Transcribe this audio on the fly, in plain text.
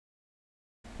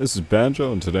This is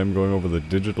Banjo, and today I'm going over the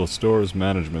Digital Stores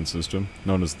Management System,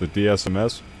 known as the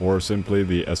DSMS, or simply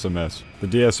the SMS. The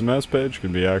DSMS page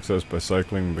can be accessed by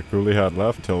cycling the coolie hat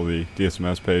left until the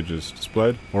DSMS page is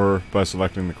displayed, or by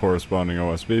selecting the corresponding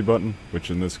OSB button,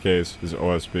 which in this case is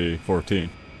OSB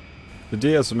 14. The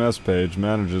DSMS page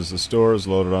manages the stores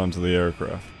loaded onto the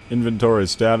aircraft. Inventory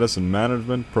status and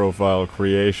management, profile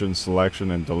creation,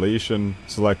 selection and deletion,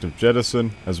 selective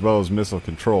jettison, as well as missile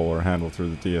control are handled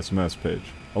through the DSMS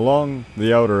page. Along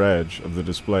the outer edge of the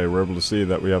display, we're able to see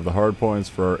that we have the hardpoints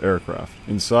for our aircraft.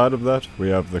 Inside of that, we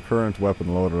have the current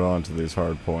weapon loaded onto these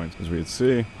hardpoints. As we can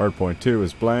see, hardpoint 2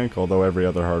 is blank, although every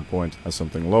other hardpoint has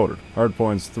something loaded.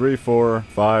 Hardpoints 3, 4,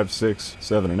 5, 6,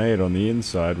 7, and 8 on the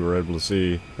inside, we're able to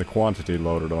see the quantity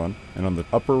loaded on. And on the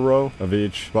upper row of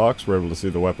each box, we're able to see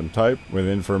the weapon type, with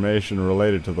information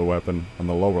related to the weapon on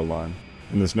the lower line.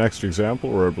 In this next example,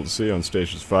 we're able to see on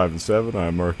stations 5 and 7, I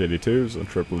have Mark 82s on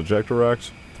triple ejector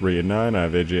racks. 3 and 9, I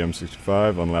have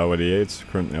AGM-65 on LAU 88s,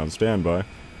 currently on standby,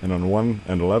 and on 1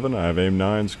 and 11, I have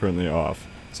AIM-9s currently off.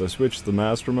 So I switch the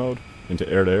master mode into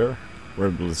air-to-air, we're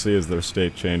able to see as their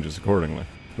state changes accordingly.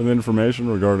 With information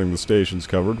regarding the stations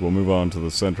covered, we'll move on to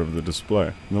the center of the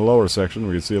display. In the lower section,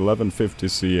 we can see 1150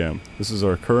 cm. This is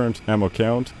our current ammo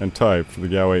count and type for the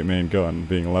GAU-8 main gun,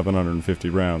 being 1150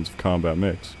 rounds of combat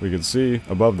mix. We can see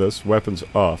above this, weapons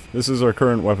off. This is our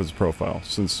current weapons profile.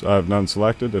 Since I have none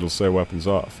selected, it'll say weapons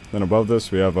off. Then above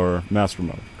this, we have our master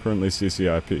mode, currently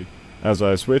CCIP. As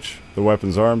I switch the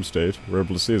weapon's arm state, we're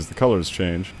able to see as the colors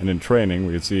change, and in training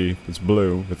we can see it's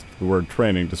blue with the word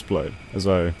training displayed. As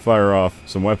I fire off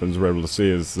some weapons, we're able to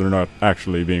see as they're not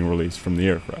actually being released from the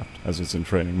aircraft, as it's in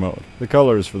training mode. The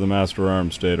colors for the master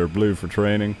arm state are blue for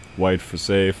training, white for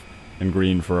safe, and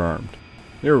green for armed.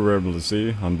 Here we're able to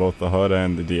see on both the HUD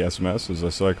and the DSMS as I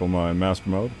cycle my master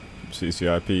mode,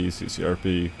 CCIP,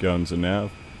 CCRP, guns, and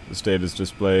nav. The state is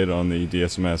displayed on the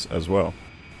DSMS as well.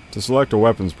 To select a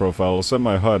weapons profile, I'll set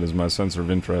my HUD as my sensor of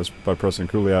interest by pressing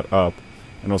coolie hat up,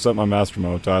 and I'll set my master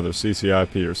mode to either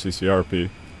CCIP or CCRP,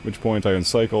 at which point I can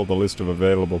cycle the list of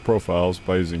available profiles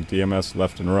by using DMS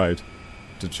left and right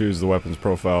to choose the weapons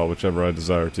profile whichever I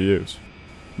desire to use.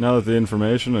 Now that the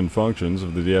information and functions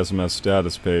of the DSMS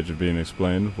status page have been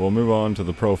explained, we'll move on to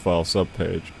the profile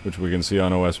subpage, which we can see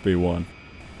on OSB 1.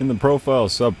 In the Profile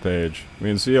subpage, we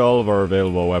can see all of our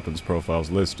available weapons profiles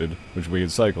listed, which we can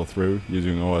cycle through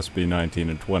using OSB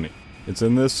 19 and 20. It's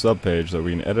in this subpage that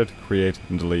we can edit, create,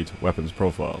 and delete weapons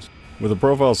profiles. With the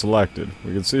profile selected,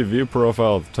 we can see View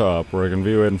Profile at the top, where I can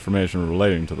view information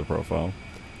relating to the profile,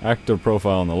 Active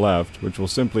Profile on the left, which will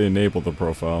simply enable the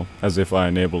profile, as if I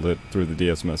enabled it through the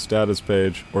DSMS status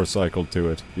page, or cycled to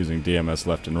it using DMS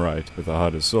left and right with the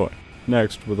HUD as soy.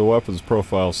 Next, with the weapons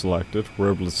profile selected,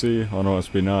 we're able to see on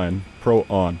OSB 9, Pro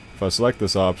On. If I select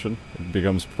this option, it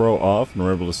becomes Pro Off, and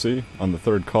we're able to see on the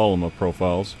third column of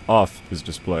profiles, Off is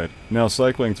displayed. Now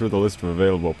cycling through the list of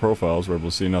available profiles, we're able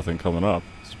to see nothing coming up.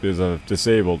 It's because I've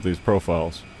disabled these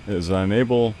profiles. As I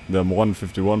enable the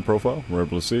 151 profile, we're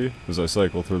able to see, as I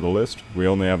cycle through the list, we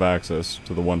only have access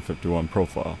to the 151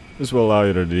 profile. This will allow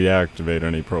you to deactivate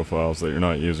any profiles that you're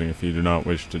not using if you do not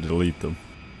wish to delete them.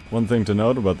 One thing to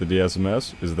note about the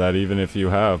DSMS is that even if you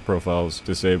have profiles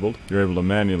disabled, you're able to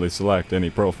manually select any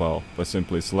profile by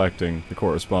simply selecting the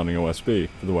corresponding OSB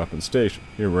for the weapon station.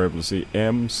 Here we're able to see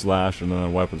M/ and then a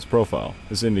weapons profile.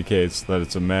 This indicates that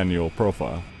it's a manual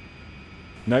profile.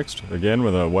 Next, again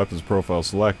with a weapons profile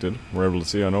selected, we're able to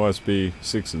see on OSB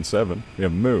 6 and 7, we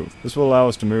have Move. This will allow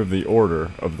us to move the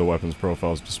order of the weapons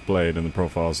profiles displayed in the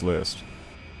profiles list.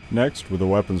 Next, with the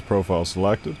weapons profile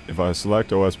selected, if I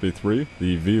select OSB 3,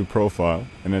 the View Profile,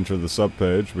 and enter the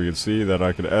subpage, we can see that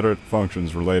I could edit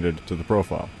functions related to the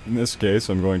profile. In this case,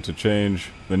 I'm going to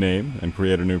change the name and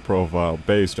create a new profile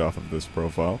based off of this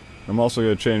profile. I'm also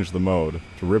going to change the mode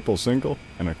to Ripple Single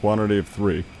and a quantity of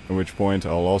 3, at which point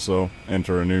I'll also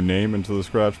enter a new name into the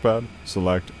scratch pad,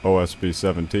 select OSB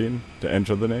 17 to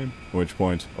enter the name, at which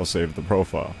point I'll save the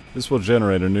profile. This will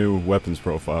generate a new weapons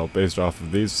profile based off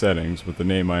of these settings with the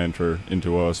name I enter into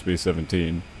OSB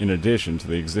 17, in addition to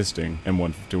the existing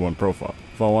M151 profile.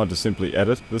 If I want to simply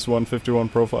edit this 151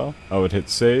 profile, I would hit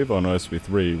Save on OSB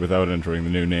 3 without entering the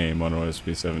new name on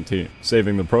OSB 17.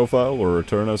 Saving the profile will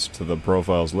return us to the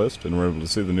profiles list, and we're able to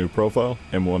see the new profile,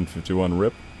 M151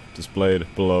 RIP, displayed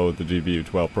below the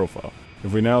GBU-12 profile.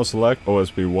 If we now select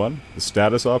OSB 1, the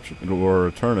status option, it will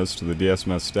return us to the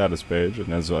DSMS status page,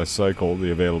 and as I cycle the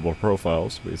available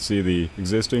profiles, we see the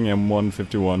existing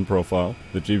M151 profile,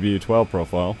 the GBU-12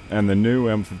 profile, and the new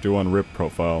M51 RIP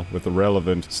profile with the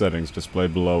relevant settings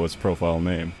displayed below its profile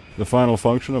name. The final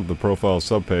function of the profile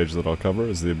subpage that I'll cover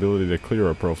is the ability to clear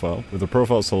a profile. With the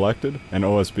profile selected and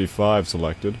OSB5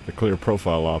 selected, the clear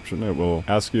profile option, it will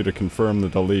ask you to confirm the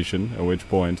deletion, at which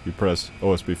point you press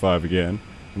OSB5 again,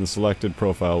 and the selected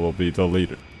profile will be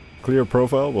deleted. Clear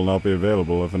profile will not be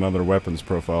available if another weapon's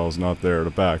profile is not there to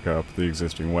back up the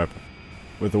existing weapon.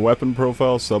 With the weapon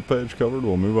profile subpage covered,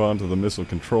 we'll move on to the missile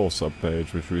control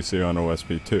subpage, which we see on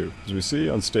OSB2. As we see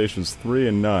on stations 3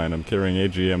 and 9, I'm carrying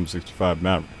AGM-65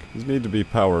 Maverick. These need to be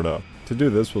powered up. To do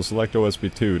this, we'll select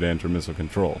OSB2 to enter missile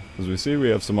control. As we see, we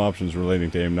have some options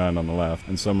relating to AIM-9 on the left,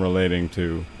 and some relating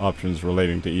to options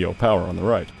relating to EO power on the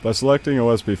right. By selecting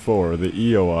OSB4, the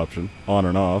EO option, on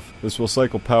and off, this will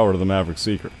cycle power to the Maverick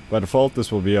Seeker. By default,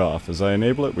 this will be off. As I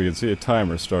enable it, we can see a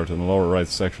timer start in the lower right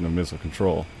section of missile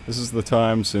control. This is the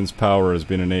time since power has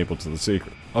been enabled to the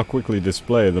Seeker. I'll quickly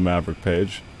display the Maverick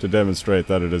page to demonstrate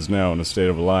that it is now in a state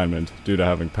of alignment due to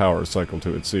having power cycled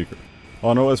to its Seeker.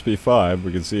 On OSB5,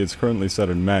 we can see it's currently set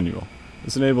in manual.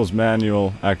 This enables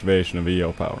manual activation of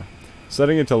EO power.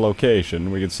 Setting it to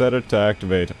location, we can set it to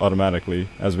activate automatically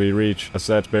as we reach a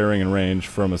set bearing and range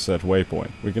from a set waypoint.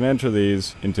 We can enter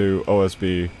these into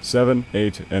OSB 7,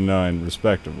 8, and 9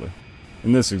 respectively.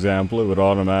 In this example, it would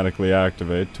automatically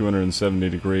activate 270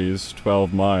 degrees,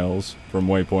 12 miles from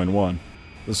waypoint 1.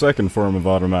 The second form of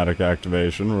automatic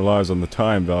activation relies on the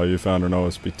time value found in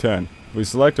OSB 10. If we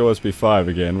select OSB5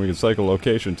 again, we can cycle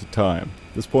location to time.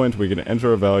 At this point, we can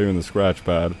enter a value in the scratch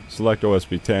pad, select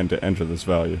OSB10 to enter this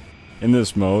value. In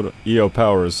this mode, EO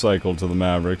power is cycled to the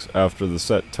Mavericks after the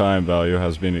set time value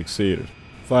has been exceeded.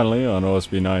 Finally, on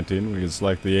OSB19, we can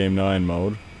select the AIM-9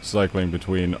 mode, cycling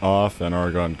between off and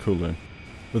argon cooling.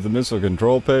 With the missile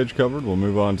control page covered, we'll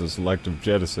move on to selective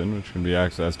jettison, which can be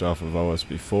accessed off of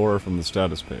OSB4 from the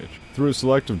status page. Through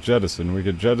selective jettison, we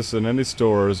can jettison any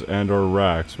stores and or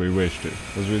racks we wish to.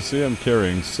 As we see, I'm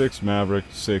carrying 6 Maverick,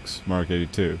 6 Mark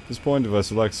 82. At this point, if I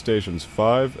select stations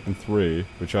 5 and 3,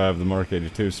 which I have the Mark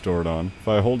 82 stored on, if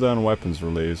I hold down weapons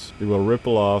release, it will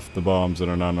ripple off the bombs in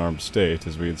an unarmed state.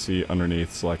 As we can see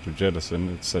underneath selective jettison,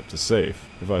 it's set to safe.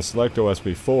 If I select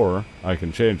OSB4, I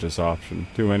can change this option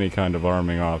to any kind of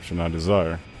arming option I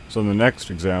desire. So in the next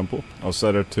example, I'll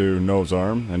set it to nose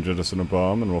arm and jettison a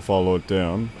bomb, and we'll follow it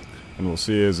down, and we'll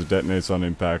see as it detonates on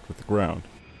impact with the ground.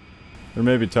 There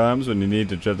may be times when you need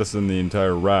to jettison the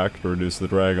entire rack to reduce the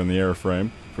drag on the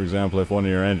airframe. For example, if one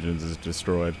of your engines is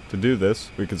destroyed. To do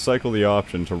this, we can cycle the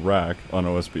option to rack on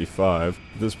OSB5.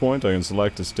 At this point, I can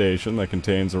select a station that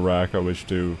contains a rack I wish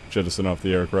to jettison off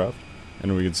the aircraft,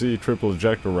 and we can see triple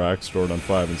ejector racks stored on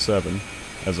 5 and 7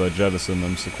 as I jettison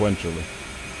them sequentially.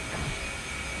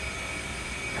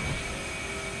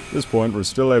 At this point, we're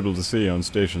still able to see on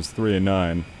stations 3 and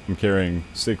 9, I'm carrying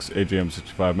 6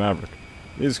 AGM-65 Maverick.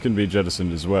 These can be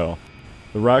jettisoned as well.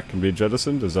 The rack can be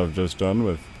jettisoned as I've just done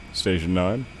with station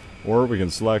 9, or we can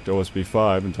select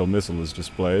OSB5 until missile is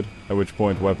displayed, at which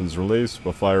point weapons release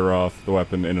will fire off the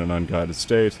weapon in an unguided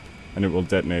state, and it will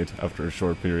detonate after a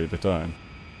short period of time.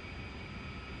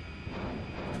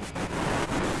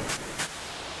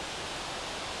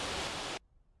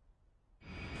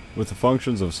 With the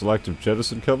functions of selective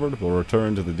jettison covered, we'll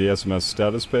return to the DSMS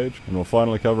status page, and we'll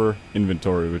finally cover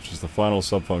inventory, which is the final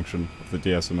subfunction of the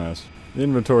DSMS. The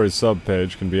inventory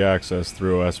subpage can be accessed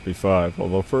through OSB5,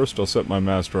 although first I'll set my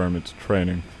master arm into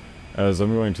training, as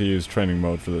I'm going to use training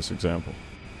mode for this example.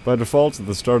 By default, at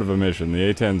the start of a mission, the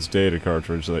A-10's data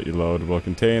cartridge that you load will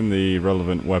contain the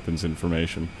relevant weapons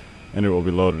information, and it will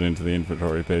be loaded into the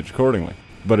inventory page accordingly.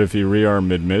 But if you rearm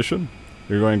mid-mission,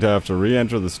 you're going to have to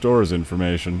re-enter the store's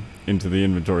information into the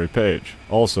inventory page.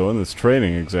 Also, in this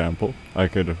training example, I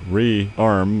could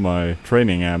re-arm my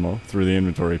training ammo through the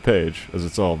inventory page, as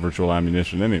it's all virtual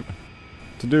ammunition anyway.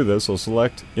 To do this, I'll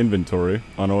select Inventory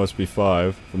on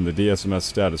OSB5 from the DSMS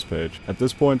status page. At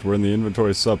this point, we're in the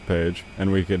inventory subpage,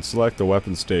 and we can select the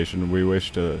weapon station we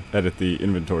wish to edit the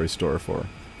inventory store for.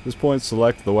 At this point,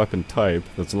 select the weapon type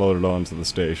that's loaded onto the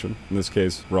station, in this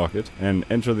case rocket, and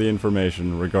enter the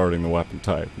information regarding the weapon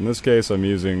type. In this case, I'm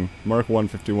using Mark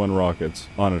 151 rockets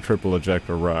on a triple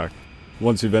ejector rack.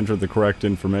 Once you've entered the correct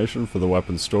information for the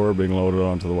weapon store being loaded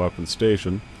onto the weapon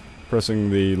station,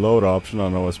 pressing the load option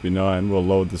on OSB9 will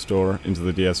load the store into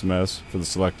the DSMS for the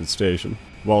selected station.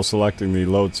 While selecting the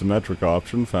load symmetric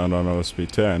option found on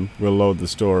OSB10, we'll load the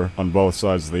store on both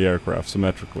sides of the aircraft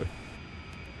symmetrically.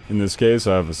 In this case,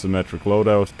 I have a symmetric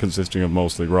loadout consisting of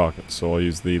mostly rockets, so I'll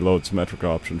use the load symmetric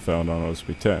option found on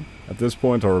OSB10. At this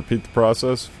point, I'll repeat the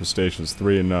process for stations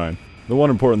 3 and 9. The one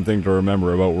important thing to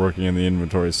remember about working in the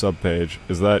inventory subpage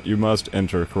is that you must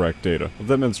enter correct data. I'll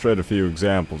demonstrate a few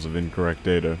examples of incorrect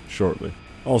data shortly.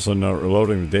 Also note,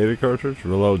 reloading the data cartridge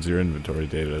reloads your inventory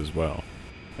data as well.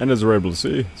 And as we're able to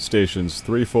see, stations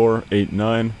 3, 4, 8,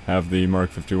 9 have the Mark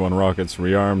 51 rockets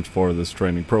rearmed for this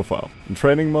training profile. In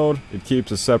training mode, it keeps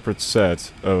a separate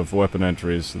set of weapon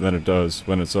entries than it does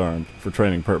when it's armed for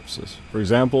training purposes. For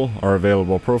example, our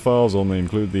available profiles only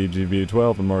include the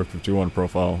GV12 and Mark 51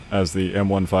 profile, as the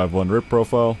M151 RIP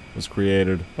profile was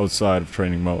created outside of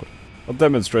training mode. I'll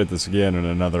demonstrate this again in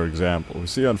another example. We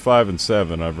see on 5 and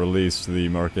 7 I've released the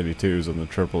Mark 82s on the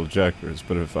triple ejectors,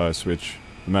 but if I switch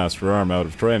the master arm out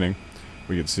of training,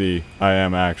 we can see I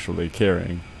am actually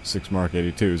carrying 6 Mark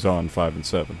 82s on 5 and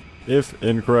 7. If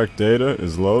incorrect data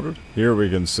is loaded, here we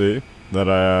can see that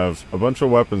I have a bunch of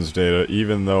weapons data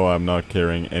even though I'm not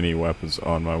carrying any weapons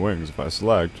on my wings. If I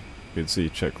select, you can see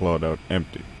check loadout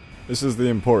empty. This is the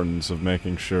importance of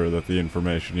making sure that the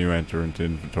information you enter into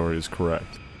inventory is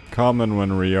correct. Common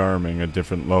when rearming a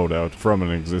different loadout from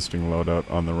an existing loadout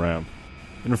on the ramp.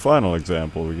 In a final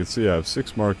example, we can see I have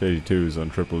 6 Mark 82s on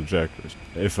triple ejectors.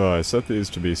 If I set these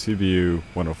to be CBU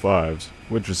 105s,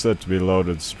 which are set to be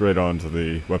loaded straight onto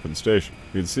the weapon station,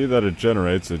 you can see that it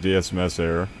generates a DSMS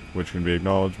error, which can be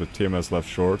acknowledged with TMS left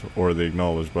short or the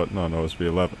acknowledge button on OSB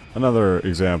 11. Another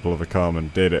example of a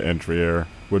common data entry error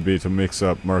would be to mix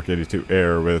up Mark 82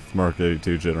 Air with Mark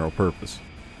 82 General Purpose.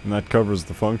 And that covers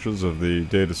the functions of the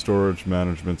data storage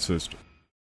management system.